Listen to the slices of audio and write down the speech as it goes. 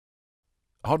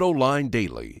AutoLine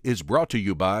Daily is brought to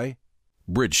you by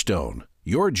Bridgestone,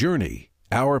 your journey,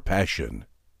 our passion.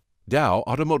 Dow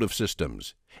Automotive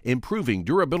Systems, improving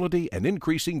durability and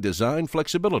increasing design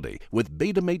flexibility with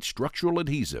Betamate structural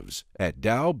adhesives at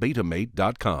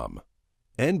dowbetamate.com.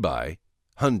 And by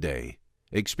Hyundai.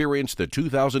 Experience the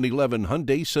 2011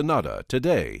 Hyundai Sonata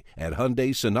today at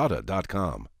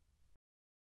HyundaiSonata.com.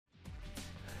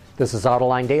 This is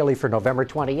AutoLine Daily for November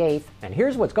 28th, and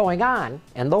here's what's going on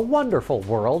in the wonderful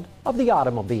world of the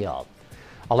automobile.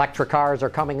 Electric cars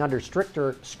are coming under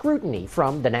stricter scrutiny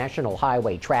from the National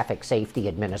Highway Traffic Safety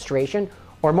Administration,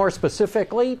 or more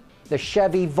specifically, the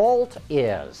Chevy Volt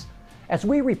is. As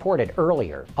we reported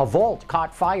earlier, a Volt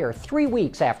caught fire 3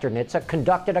 weeks after NHTSA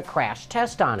conducted a crash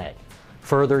test on it.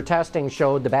 Further testing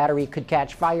showed the battery could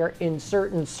catch fire in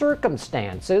certain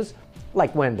circumstances,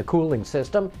 like when the cooling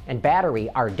system and battery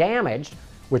are damaged,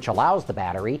 which allows the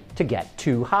battery to get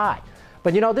too hot.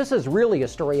 But you know, this is really a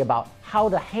story about how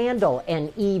to handle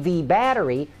an EV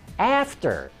battery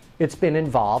after it's been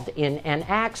involved in an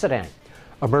accident.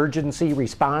 Emergency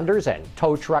responders and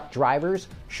tow truck drivers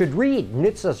should read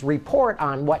NHTSA's report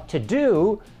on what to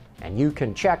do, and you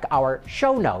can check our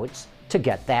show notes to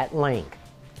get that link.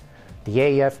 The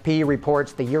AFP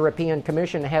reports the European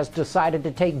Commission has decided to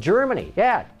take Germany,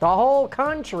 the whole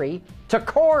country, to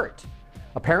court.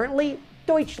 Apparently,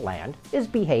 Deutschland is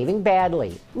behaving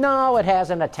badly. No, it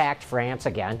hasn't attacked France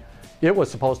again. It was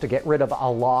supposed to get rid of a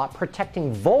law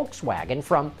protecting Volkswagen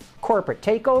from corporate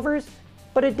takeovers,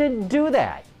 but it didn't do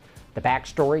that. The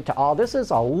backstory to all this is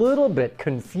a little bit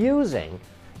confusing.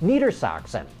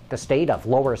 Niedersachsen, the state of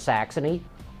Lower Saxony,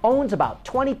 owns about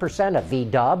 20% of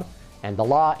VW, and the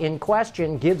law in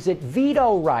question gives it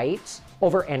veto rights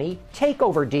over any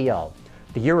takeover deal.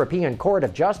 The European Court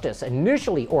of Justice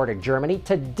initially ordered Germany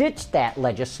to ditch that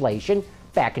legislation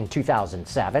back in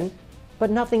 2007,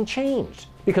 but nothing changed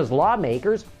because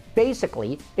lawmakers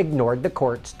basically ignored the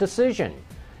court's decision.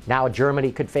 Now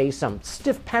Germany could face some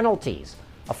stiff penalties.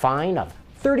 A fine of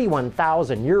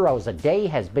 31,000 euros a day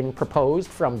has been proposed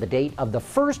from the date of the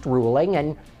first ruling,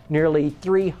 and nearly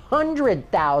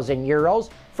 300,000 euros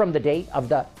from the date of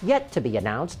the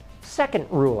yet-to-be-announced second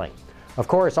ruling. Of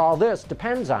course, all this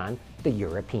depends on the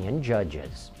European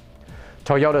judges.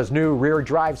 Toyota's new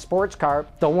rear-drive sports car,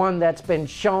 the one that's been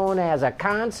shown as a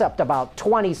concept about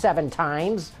 27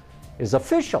 times, is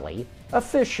officially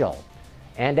official.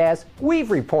 And as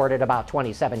we've reported about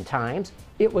 27 times,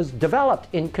 it was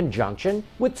developed in conjunction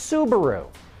with Subaru.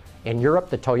 In Europe,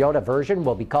 the Toyota version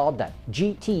will be called the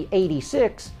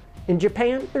GT86. In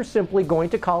Japan, they're simply going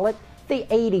to call it the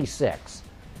 86.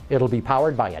 It'll be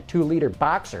powered by a 2-liter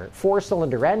Boxer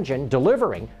 4-cylinder engine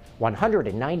delivering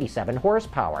 197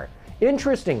 horsepower.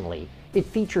 Interestingly, it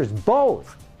features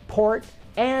both port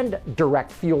and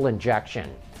direct fuel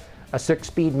injection. A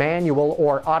 6-speed manual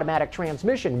or automatic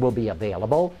transmission will be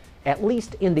available, at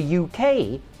least in the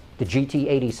UK. The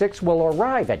GT86 will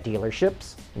arrive at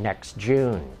dealerships next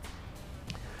June.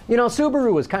 You know,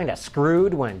 Subaru was kind of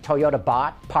screwed when Toyota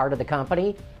bought part of the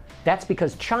company. That's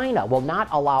because China will not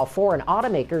allow foreign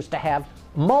automakers to have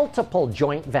multiple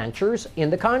joint ventures in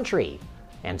the country.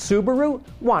 And Subaru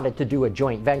wanted to do a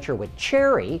joint venture with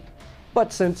Chery,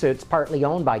 but since it's partly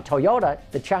owned by Toyota,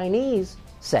 the Chinese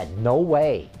said no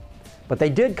way. But they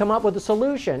did come up with a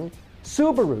solution.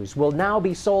 Subarus will now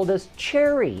be sold as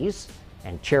Cherys,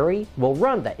 and Chery will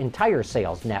run the entire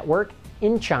sales network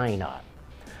in China.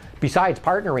 Besides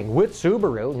partnering with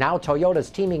Subaru, now Toyota's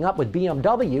teaming up with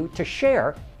BMW to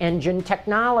share engine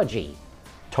technology.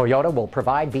 Toyota will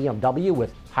provide BMW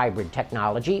with hybrid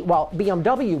technology, while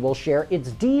BMW will share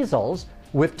its diesels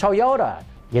with Toyota.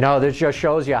 You know, this just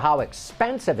shows you how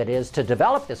expensive it is to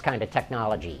develop this kind of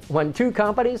technology when two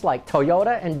companies like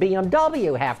Toyota and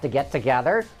BMW have to get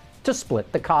together to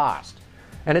split the cost.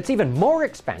 And it's even more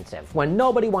expensive when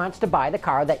nobody wants to buy the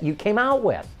car that you came out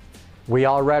with. We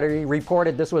already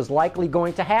reported this was likely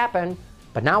going to happen,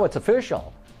 but now it's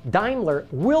official. Daimler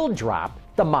will drop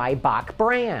the Maybach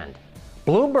brand.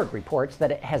 Bloomberg reports that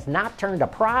it has not turned a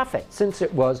profit since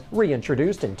it was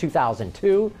reintroduced in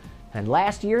 2002, and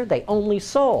last year they only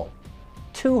sold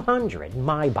 200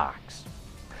 Maybachs.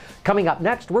 Coming up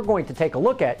next, we're going to take a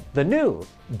look at the new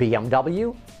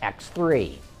BMW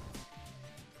X3.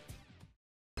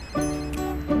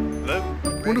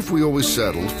 What if we always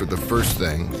settled for the first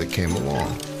thing that came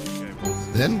along?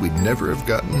 Then we'd never have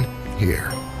gotten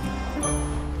here.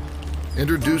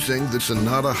 Introducing the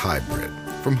Sonata Hybrid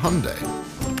from Hyundai.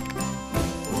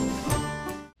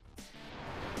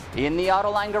 In the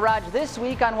Autoline Garage this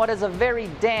week, on what is a very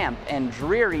damp and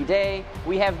dreary day,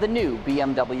 we have the new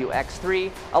BMW X3,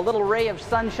 a little ray of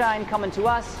sunshine coming to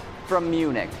us from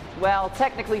Munich. Well,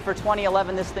 technically for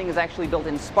 2011, this thing is actually built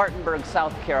in Spartanburg,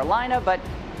 South Carolina, but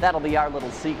that'll be our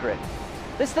little secret.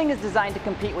 This thing is designed to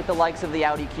compete with the likes of the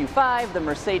Audi Q5, the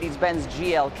Mercedes-Benz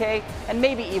GLK, and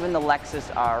maybe even the Lexus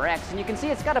RX. And you can see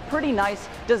it's got a pretty nice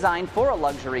design for a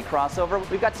luxury crossover.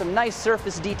 We've got some nice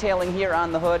surface detailing here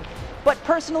on the hood. But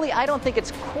personally, I don't think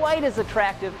it's quite as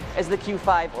attractive as the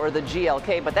Q5 or the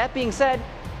GLK. But that being said,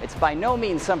 it's by no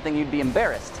means something you'd be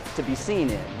embarrassed to be seen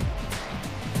in.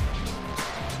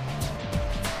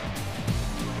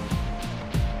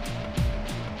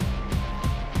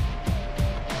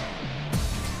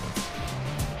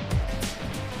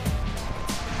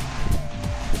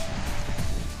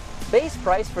 Base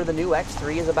price for the new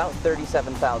X3 is about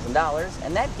 $37,000,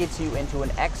 and that gets you into an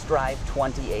xDrive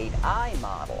 28i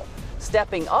model.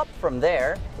 Stepping up from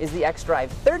there is the xDrive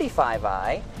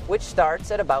 35i, which starts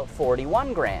at about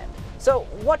 41 grand. So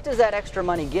what does that extra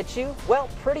money get you? Well,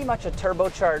 pretty much a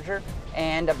turbocharger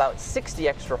and about 60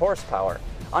 extra horsepower.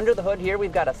 Under the hood here,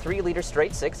 we've got a 3-liter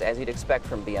straight six, as you'd expect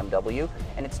from BMW,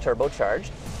 and it's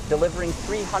turbocharged, delivering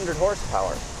 300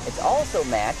 horsepower. It's also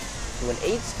matched to an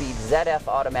 8-speed ZF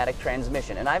automatic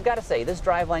transmission. And I've got to say, this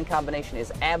driveline combination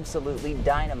is absolutely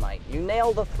dynamite. You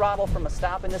nail the throttle from a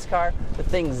stop in this car, the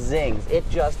thing zings. It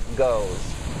just goes.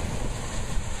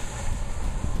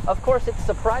 Of course, it's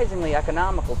surprisingly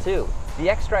economical too. The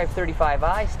xDrive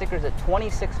 35i stickers at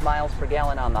 26 miles per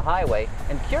gallon on the highway,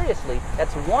 and curiously,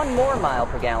 that's 1 more mile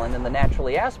per gallon than the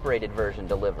naturally aspirated version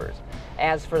delivers.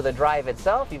 As for the drive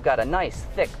itself, you've got a nice,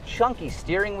 thick, chunky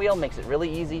steering wheel, makes it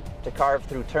really easy to carve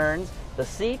through turns. The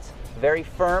seats, very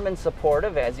firm and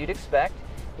supportive, as you'd expect.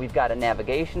 We've got a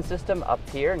navigation system up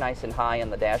here, nice and high on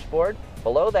the dashboard.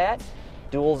 Below that,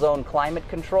 dual zone climate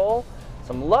control,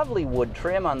 some lovely wood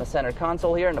trim on the center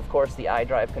console here, and of course the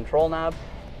iDrive control knob.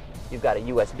 You've got a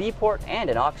USB port and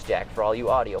an aux jack for all you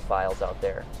audiophiles out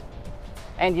there.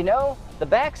 And you know, the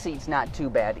back seat's not too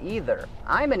bad either.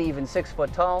 I'm an even 6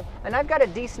 foot tall, and I've got a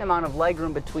decent amount of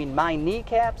legroom between my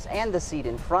kneecaps and the seat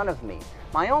in front of me.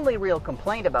 My only real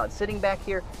complaint about sitting back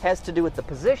here has to do with the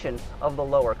position of the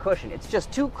lower cushion. It's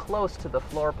just too close to the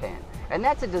floor pan. And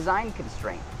that's a design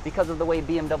constraint. Because of the way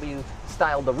BMW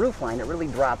styled the roofline, it really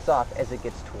drops off as it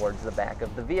gets towards the back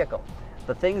of the vehicle.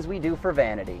 The things we do for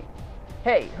vanity.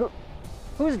 Hey,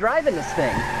 who's driving this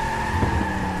thing?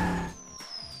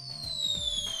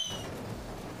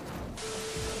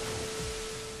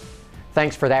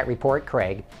 Thanks for that report,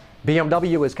 Craig.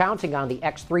 BMW is counting on the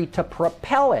X3 to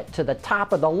propel it to the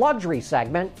top of the luxury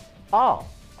segment all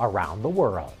around the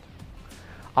world.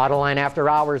 Autoline After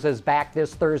Hours is back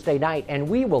this Thursday night, and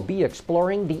we will be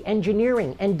exploring the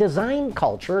engineering and design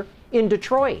culture in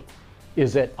Detroit.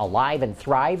 Is it alive and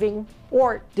thriving,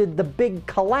 or did the big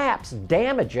collapse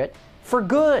damage it for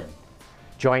good?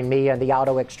 Join me and the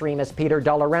auto extremist Peter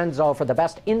DeLorenzo for the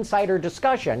best insider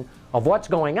discussion of what's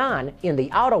going on in the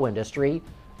auto industry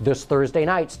this Thursday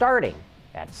night starting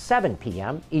at 7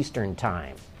 p.m. Eastern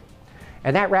Time.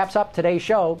 And that wraps up today's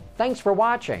show. Thanks for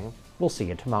watching. We'll see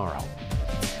you tomorrow.